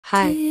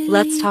Hi,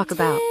 let's talk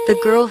about the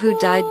girl who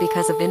died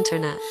because of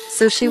internet.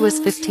 So she was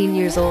 15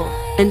 years old,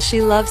 and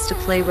she loves to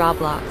play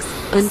Roblox,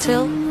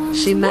 until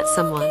she met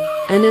someone,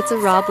 and it's a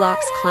Roblox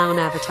clown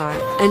avatar,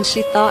 and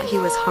she thought he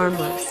was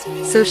harmless,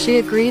 so she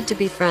agreed to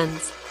be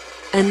friends.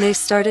 And they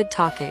started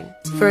talking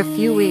for a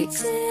few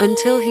weeks,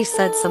 until he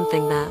said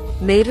something that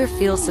made her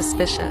feel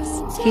suspicious.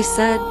 He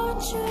said,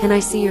 "Can I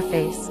see your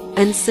face?"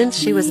 And since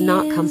she was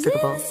not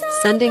comfortable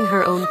sending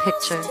her own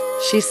picture,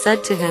 she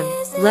said to him,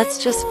 "Let's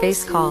just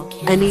face call."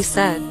 And he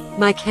said,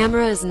 "My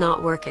camera is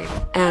not working."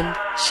 And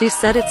she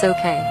said it's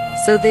okay.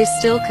 So they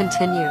still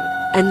continued,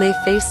 and they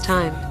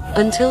FaceTimed,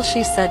 until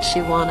she said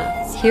she wanna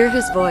hear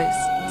his voice.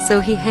 So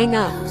he hung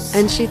up,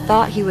 and she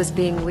thought he was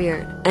being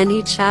weird, and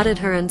he chatted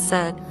her and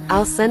said,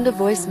 "I'll send a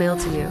voicemail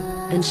to you."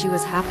 And she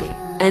was happy,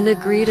 and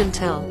agreed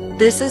until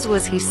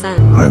was he sent.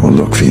 I will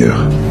look for you.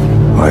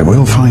 I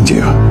will find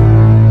you.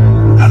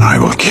 And I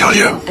will kill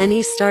you. And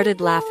he started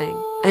laughing,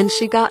 and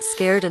she got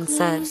scared and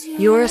said,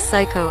 "You're a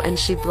psycho," and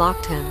she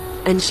blocked him,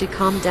 and she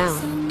calmed down,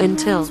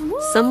 until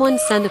someone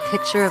sent a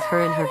picture of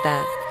her in her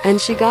bed,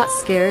 and she got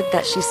scared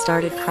that she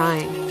started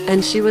crying,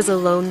 and she was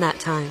alone that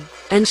time.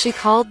 And she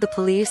called the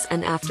police,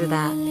 and after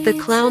that, the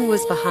clown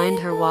was behind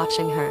her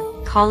watching her,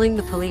 calling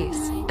the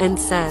police, and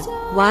said,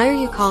 "Why are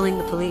you calling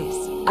the police?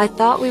 I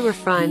thought we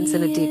were friends,"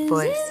 in a deep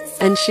voice.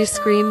 And she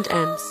screamed,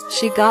 and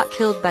she got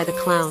killed by the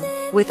clown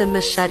with a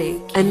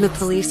machete, and the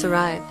police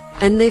arrived,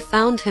 and they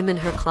found him in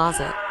her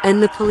closet,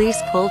 and the police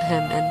pulled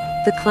him, and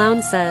the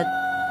clown said,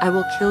 "I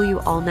will kill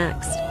you all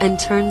next." And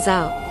turns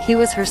out, he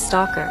was her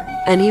stalker,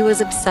 and he was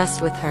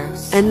obsessed with her,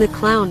 and the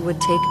clown would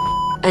take,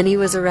 and he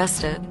was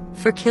arrested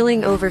for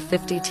killing over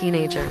 50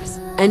 teenagers,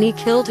 and he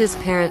killed his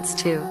parents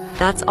too.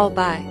 That's all.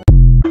 Bye.